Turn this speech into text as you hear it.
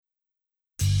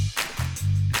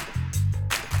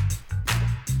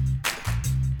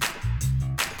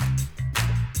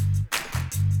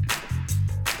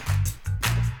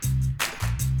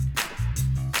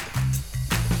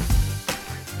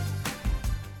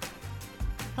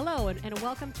Hello, and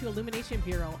welcome to Illumination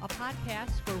Bureau, a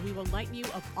podcast where we will enlighten you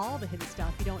of all the hidden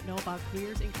stuff you don't know about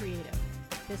careers in creative.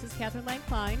 This is Catherine Lang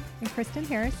Klein. And Kristen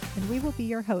Harris, and we will be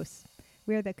your hosts.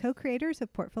 We are the co-creators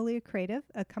of Portfolio Creative,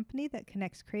 a company that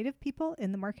connects creative people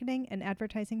in the marketing and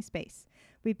advertising space.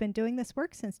 We've been doing this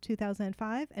work since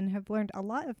 2005 and have learned a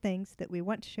lot of things that we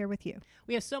want to share with you.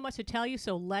 We have so much to tell you,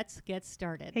 so let's get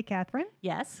started. Hey, Catherine.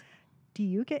 Yes? Do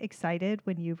you get excited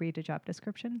when you read a job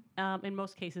description? In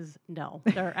most cases, no.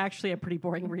 They're actually a pretty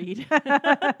boring read.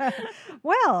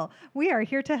 Well, we are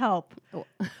here to help.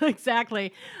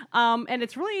 Exactly. And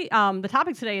it's really, the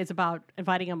topic today is about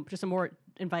inviting just a more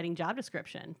inviting job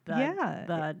description.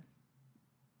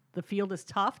 The field is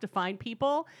tough to find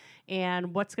people,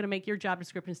 and what's going to make your job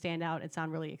description stand out and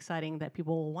sound really exciting that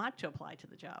people will want to apply to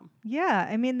the job. Yeah,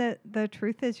 I mean, the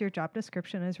truth is your job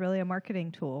description is really a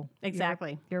marketing tool.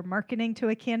 Exactly. You're marketing to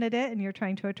a candidate, and you're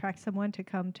trying to attract someone to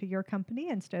come to your company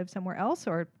instead of somewhere else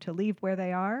or to leave where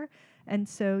they are. And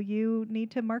so you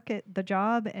need to market the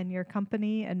job and your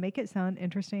company and make it sound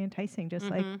interesting and enticing, just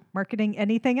like marketing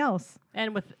anything else.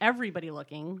 And with everybody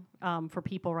looking for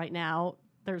people right now,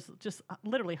 there's just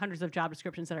literally hundreds of job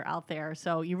descriptions that are out there.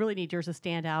 So you really need yours to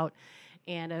stand out.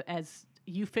 And as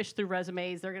you fish through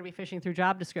resumes, they're going to be fishing through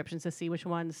job descriptions to see which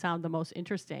ones sound the most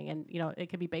interesting. And, it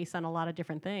can be based on a lot of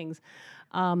different things.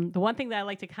 The one thing that I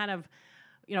like to kind of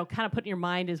put in your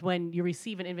mind is when you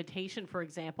receive an invitation, for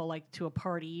example, like to a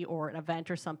party or an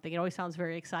event or something, it always sounds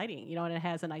very exciting, and it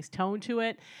has a nice tone to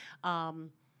it.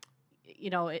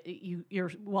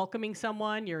 You're welcoming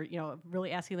someone, you're,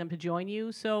 really asking them to join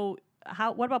you. So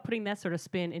what about putting that sort of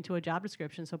spin into a job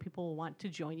description so people will want to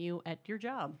join you at your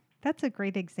job? That's a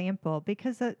great example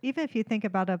because even if you think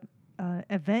about a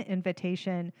event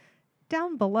invitation,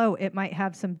 down below it might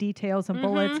have some details and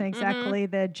bullets and exactly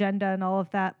the agenda and all of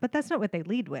that, but that's not what they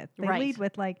lead with. They lead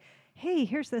with like, hey,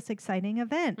 here's this exciting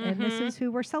event and this is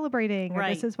who we're celebrating or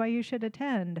this is why you should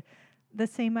attend. The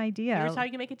same idea. Here's how you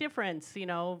can make a difference,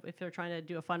 if they're trying to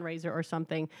do a fundraiser or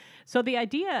something. So the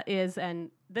idea is, and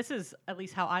this is at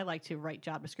least how I like to write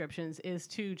job descriptions, is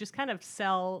to just kind of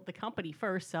sell the company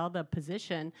first, sell the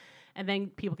position, and then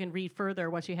people can read further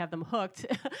once you have them hooked,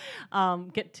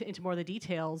 into more of the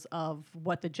details of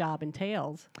what the job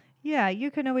entails. Yeah, you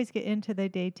can always get into the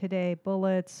day-to-day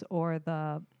bullets or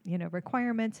the,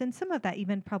 requirements. And some of that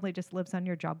even probably just lives on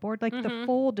your job board. Like the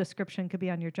full description could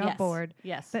be on your job board.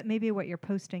 Yes. But maybe what you're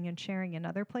posting and sharing in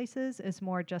other places is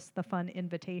more just the fun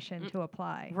invitation to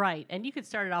apply. Right. And you could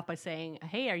start it off by saying,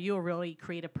 hey, are you a really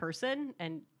creative person?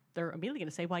 And they're immediately going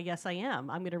to say, why, yes, I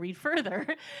am. I'm going to read further.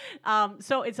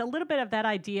 So it's a little bit of that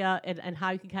idea and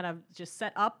how you can kind of just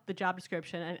set up the job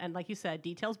description. And like you said,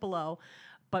 details below.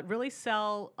 But really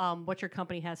sell what your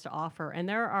company has to offer. And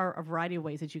there are a variety of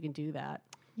ways that you can do that.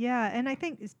 Yeah, and I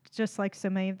think it's just like so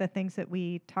many of the things that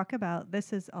we talk about,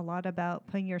 this is a lot about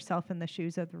putting yourself in the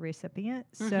shoes of the recipient.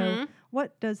 So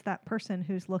what does that person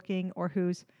who's looking or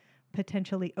who's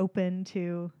potentially open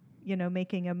to,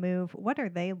 making a move, what are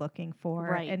they looking for?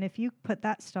 Right. And if you put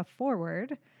that stuff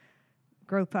forward,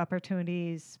 growth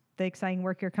opportunities, the exciting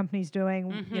work your company's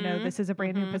doing, this is a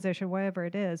brand new position, whatever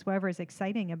it is, whatever is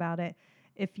exciting about it,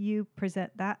 if you present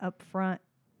that up front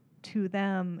to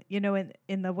them,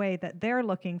 in the way that they're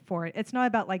looking for it, it's not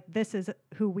about like, this is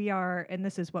who we are and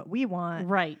this is what we want.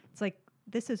 Right. It's like,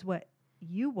 this is what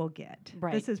you will get.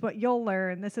 Right. This is what you'll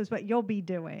learn. This is what you'll be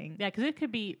doing. Yeah, because it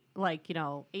could be like,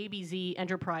 ABZ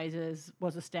Enterprises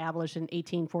was established in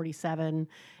 1847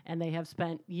 and they have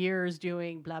spent years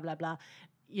doing blah, blah, blah.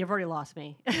 You've already lost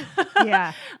me.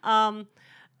 Yeah.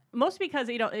 Mostly because,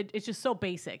 it's just so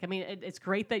basic. I mean, it's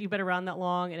great that you've been around that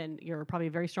long and you're probably a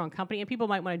very strong company and people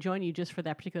might want to join you just for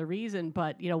that particular reason.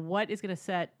 But, what is going to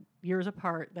set yours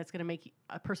apart that's going to make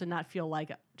a person not feel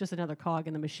like just another cog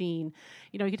in the machine?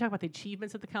 You can talk about the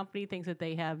achievements of the company, things that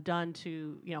they have done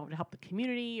to help the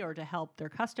community or to help their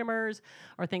customers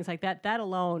or things like that. That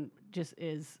alone just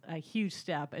is a huge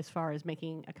step as far as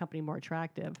making a company more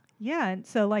attractive. Yeah. And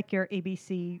so like your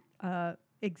ABC,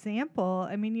 example,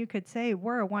 I mean, you could say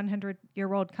we're a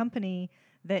 100-year-old company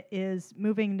that is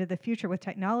moving into the future with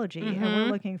technology, and we're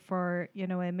looking for,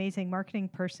 an amazing marketing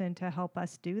person to help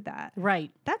us do that. Right.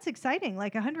 That's exciting.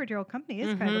 Like a 100-year-old company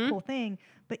is kind of a cool thing,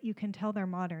 but you can tell they're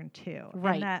modern too.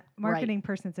 Right. And that marketing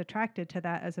person's attracted to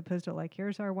that as opposed to like,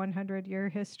 here's our 100-year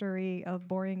history of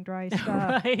boring, dry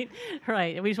stuff.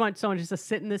 Right. And we just want someone just to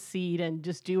sit in the seat and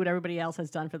just do what everybody else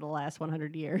has done for the last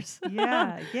 100 years.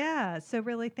 Yeah. So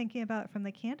really thinking about it from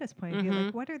the Candace point of view,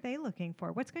 like what are they looking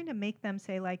for? What's going to make them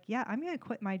say like, yeah, I'm going to quit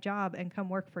quit my job and come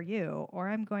work for you, or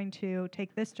I'm going to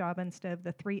take this job instead of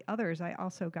the 3 others I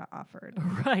also got offered.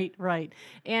 Right, right.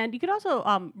 And you could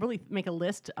also really make a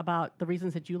list about the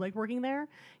reasons that you like working there.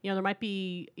 There might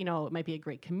be, it might be a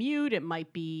great commute. It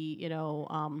might be,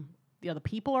 the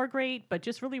people are great, but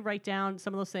just really write down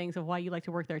some of those things of why you like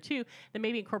to work there too. Then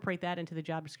maybe incorporate that into the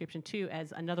job description too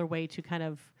as another way to kind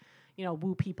of,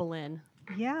 woo people in.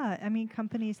 Yeah, I mean,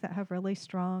 companies that have really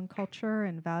strong culture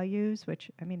and values, which,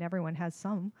 I mean, everyone has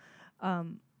some,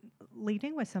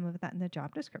 leading with some of that in the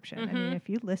job description. I mean, if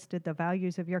you listed the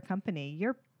values of your company,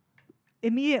 you're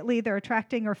immediately they're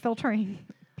attracting or filtering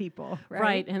people, right?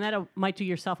 Right, and that might do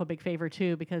yourself a big favor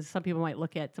too, because some people might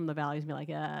look at some of the values and be like,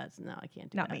 no, I can't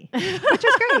do Not that. me, which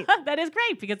is great. That is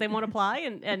great because they won't apply,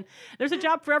 and there's a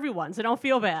job for everyone, so don't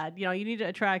feel bad. You need to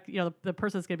attract, the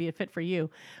person that's going to be a fit for you.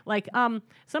 Like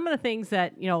some of the things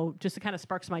that, just to kind of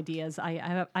spark some ideas,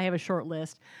 I have a short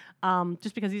list,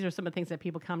 just because these are some of the things that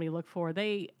people come to look for.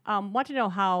 They want to know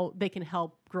how they can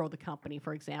help grow the company,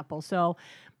 for example. So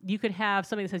you could have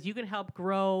somebody that says, you can help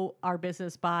grow our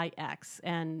business by X.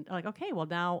 And like, okay, well,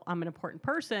 now I'm an important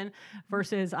person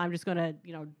versus I'm just going to,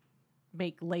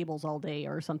 make labels all day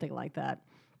or something like that.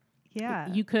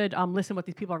 Yeah. You could listen what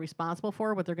these people are responsible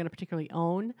for, what they're going to particularly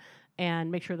own, and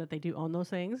make sure that they do own those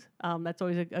things. That's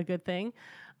always a good thing.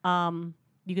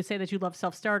 You could say that you love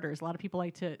self-starters. A lot of people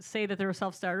like to say that they're a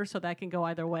self-starter, so that can go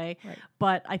either way. Right.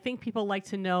 But I think people like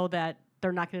to know that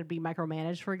they're not going to be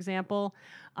micromanaged, for example.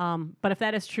 But if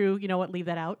that is true, you know what? Leave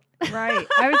that out. Right.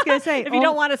 I was going to say, if you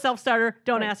don't want a self-starter,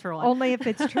 don't ask for one. Only if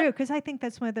it's true, because I think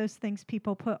that's one of those things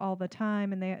people put all the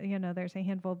time, and they, there's a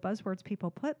handful of buzzwords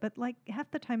people put, but like half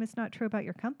the time it's not true about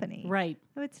your company. Right.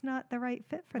 So it's not the right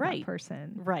fit for that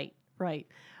person. Right. Right.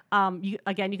 You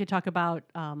could talk about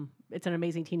it's an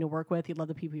amazing team to work with. You love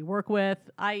the people you work with.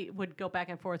 I would go back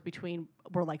and forth between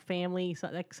we're like family. So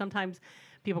like sometimes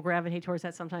people gravitate towards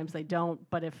that, sometimes they don't.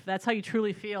 But if that's how you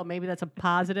truly feel, maybe that's a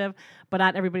positive. But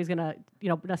not everybody's gonna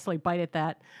necessarily bite at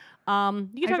that.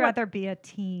 I'd rather be a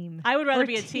team. I would rather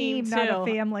be a team too. Not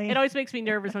a family. It always makes me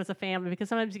nervous when it's a family because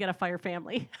sometimes you got to fire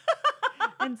family.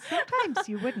 And sometimes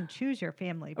you wouldn't choose your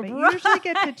family, but you Right. usually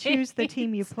get to choose the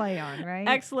team you play on, right?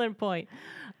 Excellent point.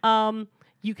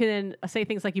 You can say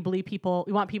things like you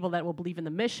want people that will believe in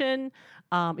the mission.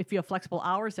 If you have flexible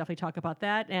hours, definitely talk about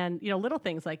that. And, little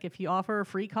things like if you offer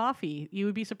free coffee, you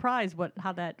would be surprised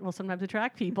how that will sometimes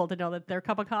attract people to know that their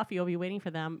cup of coffee will be waiting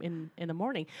for them in the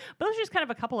morning. But those are just kind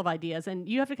of a couple of ideas. And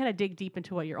you have to kind of dig deep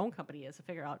into what your own company is to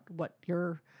figure out what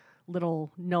your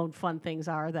little known fun things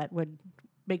are that would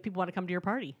make people want to come to your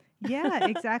party. Yeah,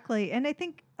 exactly. And I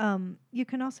think you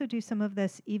can also do some of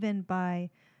this even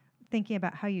by thinking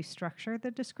about how you structure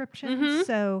the description. Mm-hmm.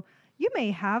 So you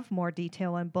may have more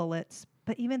detail and bullets,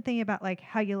 but even thinking about like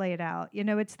how you lay it out,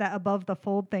 it's that above the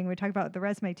fold thing we talk about with the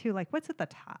resume too, like what's at the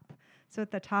top? So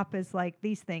at the top is like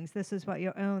these things. This is what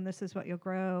you'll own. This is what you'll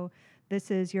grow. This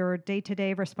is your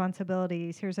day-to-day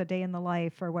responsibilities. Here's a day in the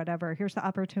life or whatever. Here's the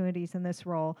opportunities in this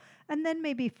role. And then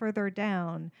maybe further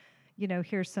down,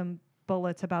 here's some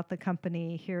bullets about the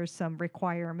company. Here's some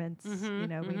requirements. We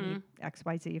need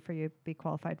XYZ for you to be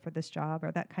qualified for this job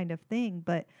or that kind of thing.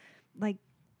 But like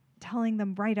telling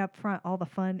them right up front all the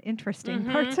fun, interesting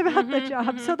parts about the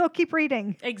job so they'll keep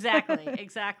reading.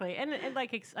 Exactly. And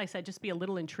like I said, just be a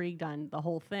little intrigued on the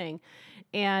whole thing.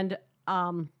 And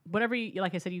whatever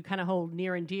like I said, you kind of hold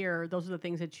near and dear, those are the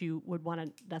things that you would want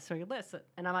to necessarily list.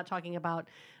 And I'm not talking about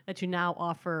that you now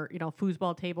offer,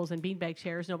 foosball tables and beanbag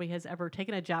chairs. Nobody has ever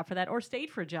taken a job for that or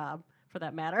stayed for a job for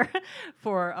that matter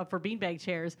for beanbag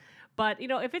chairs. But,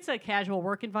 if it's a casual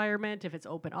work environment, if it's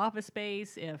open office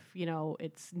space, if,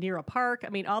 it's near a park, I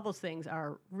mean, all those things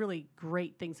are really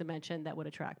great things to mention that would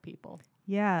attract people.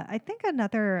 Yeah. I think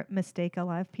another mistake a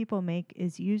lot of people make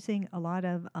is using a lot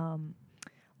of,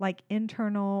 like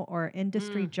internal or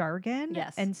industry jargon.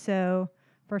 Yes. And so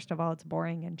first of all, it's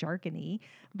boring and jargony,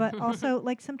 but also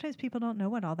like sometimes people don't know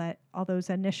what all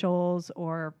those initials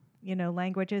or,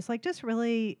 languages, like just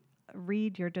really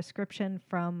read your description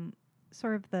from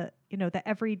sort of the, the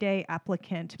everyday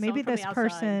applicant. Maybe this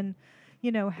person,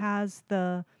 has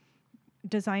the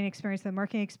design experience, the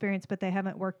marketing experience, but they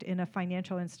haven't worked in a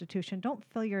financial institution. Don't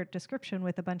fill your description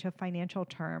with a bunch of financial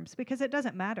terms because it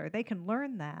doesn't matter. They can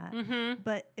learn that.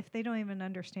 But if they don't even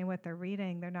understand what they're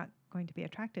reading, they're not going to be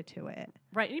attracted to it.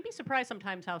 Right. And you'd be surprised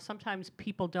sometimes how sometimes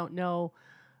people don't know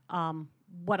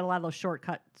what a lot of those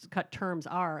cut terms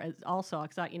are as also.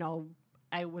 Because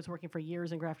I was working for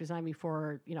years in graphic design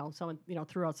before, someone,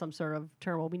 threw out some sort of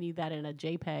term. Well, we need that in a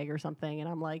JPEG or something. And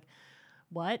I'm like,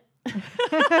 what?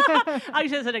 I'll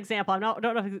use it as an example. Don't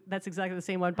know if that's exactly the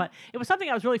same one, but it was something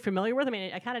I was really familiar with. I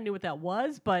mean, I kind of knew what that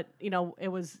was, but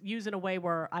it was used in a way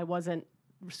where I wasn't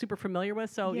super familiar with.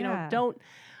 So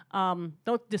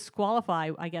don't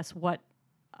disqualify, I guess, what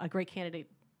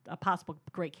a possible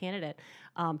great candidate,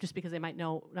 just because they might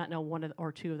not know one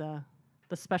or two of the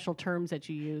special terms that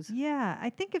you use. Yeah, I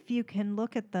think if you can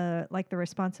look at the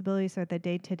responsibilities or the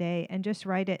day to day and just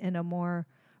write it in a more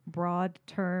broad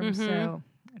term. So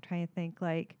I'm trying to think,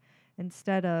 like,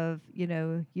 instead of,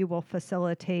 you will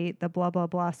facilitate the blah, blah,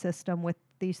 blah system with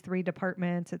these 3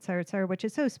 departments, et cetera, which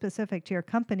is so specific to your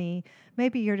company.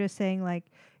 Maybe you're just saying, like,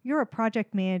 you're a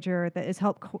project manager that is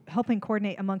helping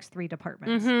coordinate amongst 3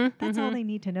 departments. That's all they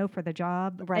need to know for the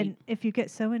job. Right. And if you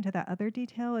get so into that other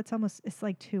detail, it's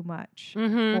like too much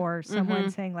for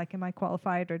someone saying, like, am I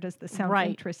qualified, or does this sound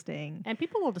interesting? And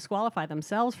people will disqualify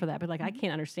themselves for that, but like, I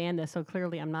can't understand this, so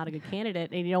clearly I'm not a good candidate.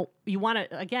 And you want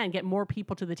to, again, get more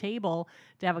people to the table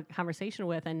to have a conversation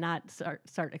with, and not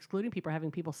start excluding people, or having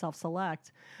people self-select.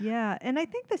 Yeah, and I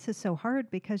think this is so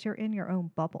hard because you're in your own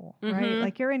bubble, right?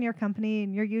 Like, you're in your company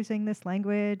and you're using this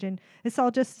language, and it's all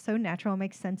just so natural,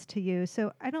 makes sense to you.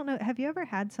 So I don't know, have you ever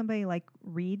had somebody like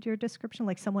read your description,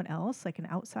 like someone else, like an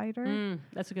outsider?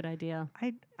 That's a good idea.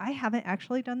 I haven't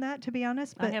actually done that, to be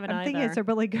honest, but I'm thinking either. it's a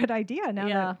really good idea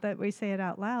now that we say it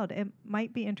out loud. It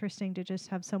might be interesting to just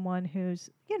have someone who's,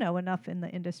 enough in the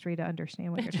industry to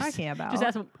understand what you're talking about. Just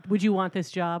ask them, would you want this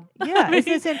job? Yeah, is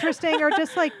this interesting? Or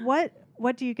just like, what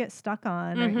do you get stuck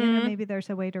on? Or maybe there's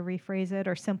a way to rephrase it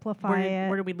or simplify it.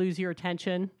 Where do we lose your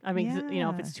attention? I mean,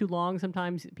 if it's too long,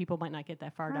 sometimes people might not get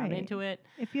that far down into it.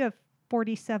 If you have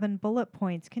 47 bullet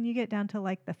points, can you get down to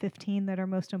like the 15 that are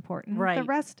most important? Right. The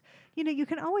rest, you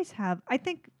can always have, I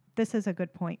think this is a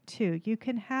good point too. You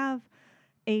can have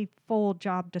a full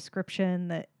job description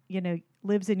that,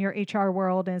 lives in your HR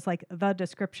world and is like the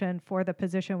description for the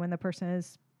position when the person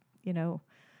is,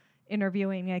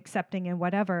 interviewing, accepting, and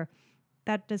whatever.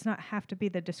 That does not have to be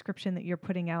the description that you're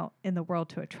putting out in the world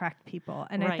to attract people.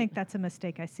 And I think that's a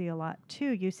mistake I see a lot too.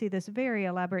 You see this very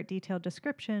elaborate, detailed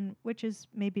description, which is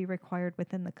maybe required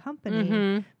within the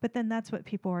company, but then that's what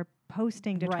people are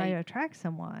posting to try to attract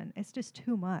someone. It's just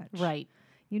too much. Right.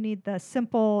 You need the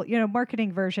simple,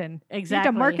 marketing version. Exactly.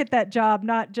 You need to market that job,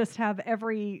 not just have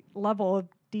every level of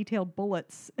detailed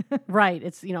bullets. Right.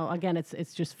 It's, again,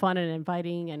 it's just fun and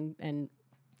inviting and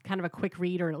kind of a quick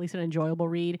read, or at least an enjoyable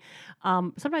read.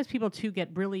 Sometimes people too get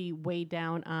really weighed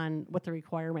down on what the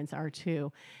requirements are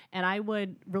too. And I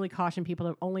would really caution people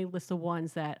to only list the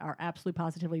ones that are absolutely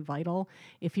positively vital.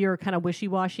 If you're kind of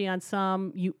wishy-washy on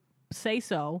some, you say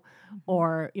so,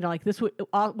 or like this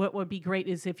what would be great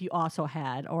is if you also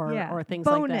had, or things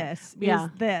like that. Bonus is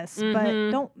this, but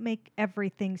don't make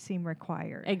everything seem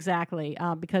required. Exactly,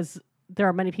 because there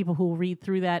are many people who will read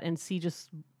through that and see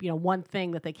just one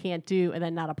thing that they can't do and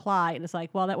then not apply, and it's like,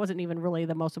 well, that wasn't even really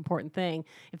the most important thing.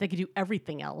 If they could do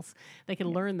everything else, they can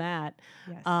learn that.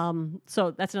 Yes.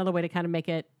 So that's another way to kind of make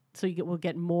it so we'll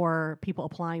get more people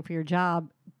applying for your job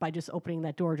by just opening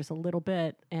that door just a little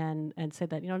bit and say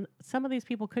that some of these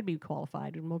people could be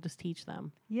qualified, and we'll just teach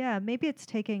them. Yeah, maybe it's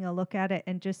taking a look at it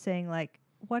and just saying, like,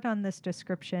 what on this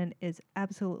description is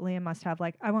absolutely a must-have.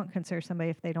 Like, I won't consider somebody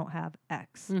if they don't have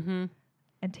X.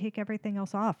 And take everything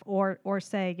else off, or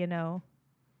say,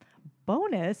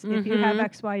 bonus if you have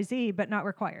XYZ, but not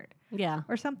required. Yeah.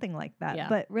 Or something like that. Yeah.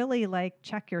 But really, like,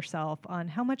 check yourself on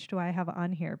how much do I have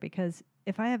on here? Because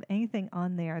if I have anything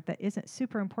on there that isn't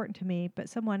super important to me, but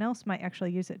someone else might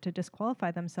actually use it to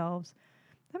disqualify themselves,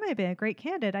 that might have been a great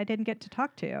candidate I didn't get to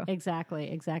talk to.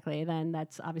 Exactly. And then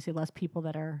that's obviously less people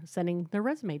that are sending their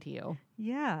resume to you.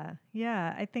 Yeah.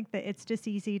 I think that it's just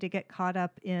easy to get caught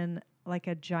up in like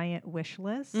a giant wish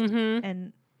list,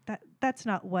 and that's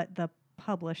not what the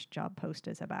published job post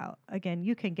is about. Again,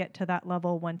 you can get to that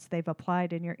level once they've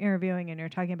applied and you're interviewing and you're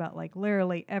talking about like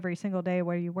literally every single day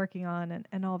what are you working on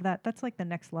and all of that. That's like the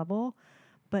next level,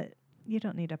 but you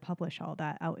don't need to publish all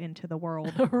that out into the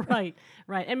world. Right.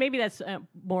 And maybe that's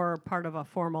more part of a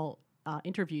formal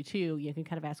interview too. You can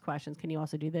kind of ask questions. Can you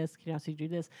also do this? Can you also do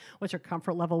this? What's your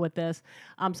comfort level with this?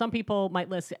 Some people might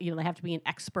list, they have to be an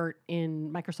expert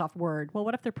in Microsoft Word. Well,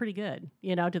 what if they're pretty good?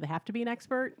 Do they have to be an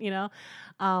expert?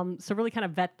 So really kind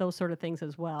of vet those sort of things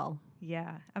as well.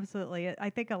 Yeah, absolutely.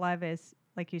 I think a lot of it is,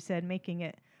 like you said, making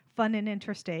it fun and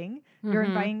interesting. You're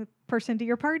inviting person to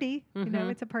your party.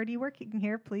 It's a party working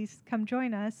here. Please come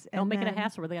join us. Don't make it a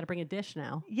hassle where they got to bring a dish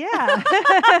now. Yeah.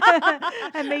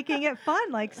 And making it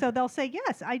fun. Like, so they'll say,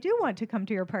 yes, I do want to come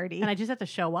to your party. And I just have to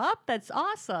show up. That's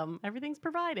awesome. Everything's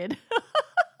provided.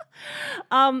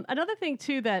 Another thing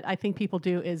too that I think people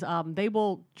do is they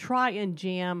will try and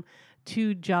jam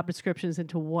two job descriptions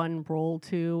into one role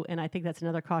too. And I think that's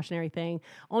another cautionary thing,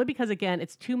 only because, again,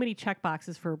 it's too many check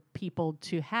boxes for people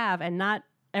to have, and not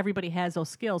everybody has those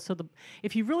skills. So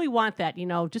if you really want that,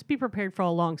 just be prepared for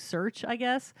a long search, I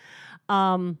guess.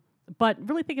 But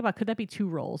really think about, could that be two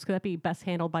roles? Could that be best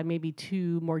handled by maybe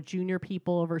two more junior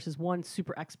people versus one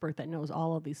super expert that knows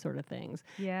all of these sort of things?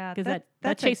 Yeah. Because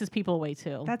that chases people away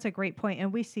too. That's a great point.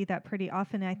 And we see that pretty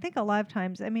often. And I think a lot of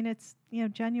times, it's,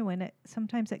 genuine.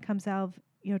 Sometimes it comes out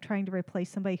of, trying to replace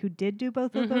somebody who did do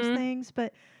both of those things,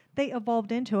 but they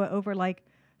evolved into it over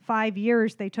 5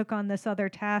 years. They took on this other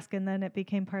task and then it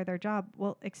became part of their job.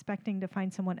 Well, expecting to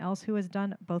find someone else who has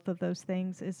done both of those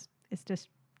things is just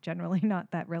generally not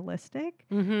that realistic.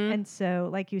 And so,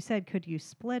 like you said, could you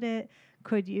split it?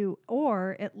 Could you,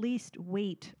 or at least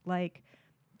wait,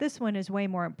 this one is way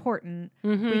more important.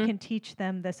 We can teach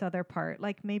them this other part.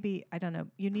 Maybe, I don't know,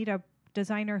 you need a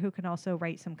designer who can also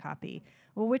write some copy.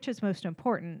 Well, which is most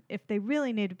important? If they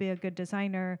really need to be a good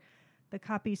designer, the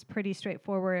copy's pretty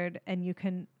straightforward and you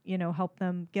can, help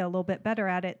them get a little bit better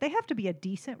at it. They have to be a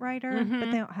decent writer, but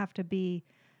they don't have to be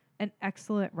an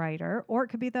excellent writer, or it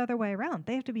could be the other way around.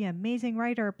 They have to be an amazing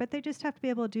writer, but they just have to be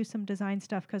able to do some design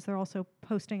stuff because they're also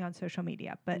posting on social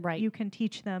media. But you can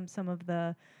teach them some of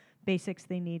the basics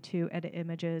they need to edit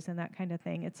images and that kind of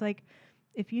thing. It's like,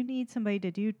 if you need somebody to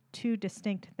do two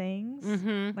distinct things,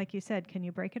 like you said, can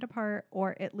you break it apart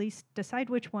or at least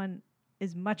decide which one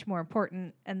is much more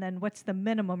important, and then what's the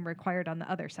minimum required on the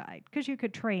other side? Because you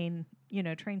could train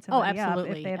somebody up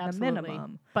if they have the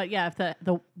minimum. But yeah, if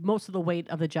the most of the weight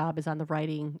of the job is on the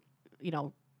writing,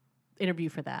 interview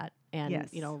for that. And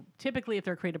typically if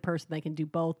they're a creative person, they can do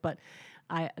both. But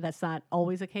that's not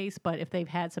always the case. But if they've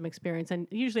had some experience, and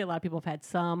usually a lot of people have had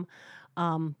some,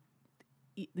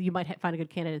 you might find a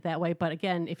good candidate that way. But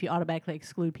again, if you automatically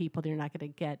exclude people, then you're not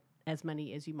going to get as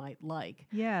many as you might like.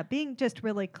 Yeah, being just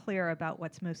really clear about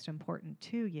what's most important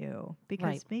to you,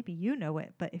 because maybe you know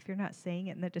it, but if you're not saying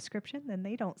it in the description, then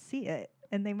they don't see it,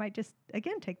 and they might just,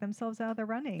 again, take themselves out of the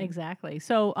running. Exactly.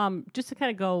 So just to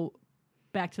kind of go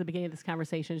back to the beginning of this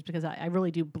conversation, just because I really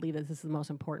do believe that this is the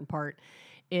most important part,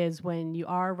 is when you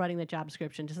are writing the job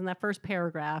description, just in that first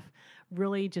paragraph,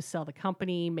 really just sell the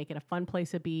company, make it a fun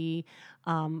place to be.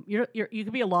 You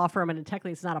could be a law firm, and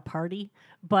technically it's not a party,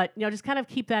 but just kind of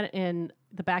keep that in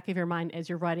the back of your mind as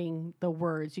you're writing the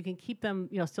words. You can keep them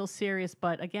still serious,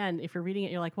 but again, if you're reading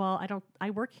it, you're like, well,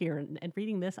 I work here, and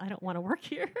reading this, I don't want to work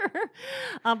here.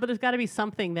 But there's got to be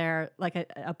something there,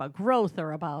 about growth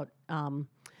or about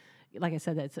like I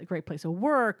said, that's a great place to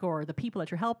work, or the people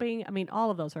that you're helping. All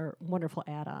of those are wonderful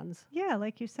add-ons. Yeah,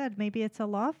 like you said, maybe it's a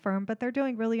law firm, but they're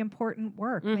doing really important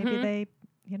work. Maybe they,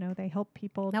 they help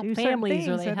people do families, certain things,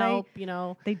 or they help,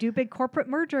 they do big corporate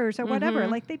mergers or whatever.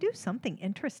 They do something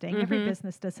interesting. Every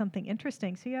business does something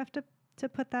interesting, so you have to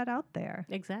put that out there.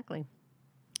 Exactly.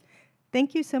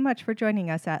 Thank you so much for joining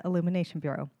us at Illumination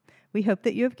Bureau. We hope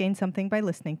that you have gained something by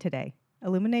listening today.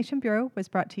 Illumination Bureau was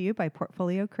brought to you by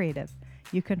Portfolio Creative.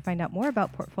 You can find out more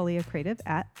about Portfolio Creative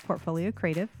at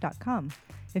portfoliocreative.com.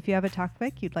 If you have a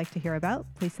topic you'd like to hear about,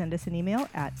 please send us an email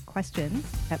at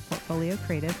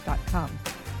questions@portfoliocreative.com.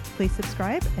 Please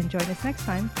subscribe and join us next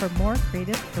time for more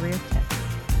creative career tips.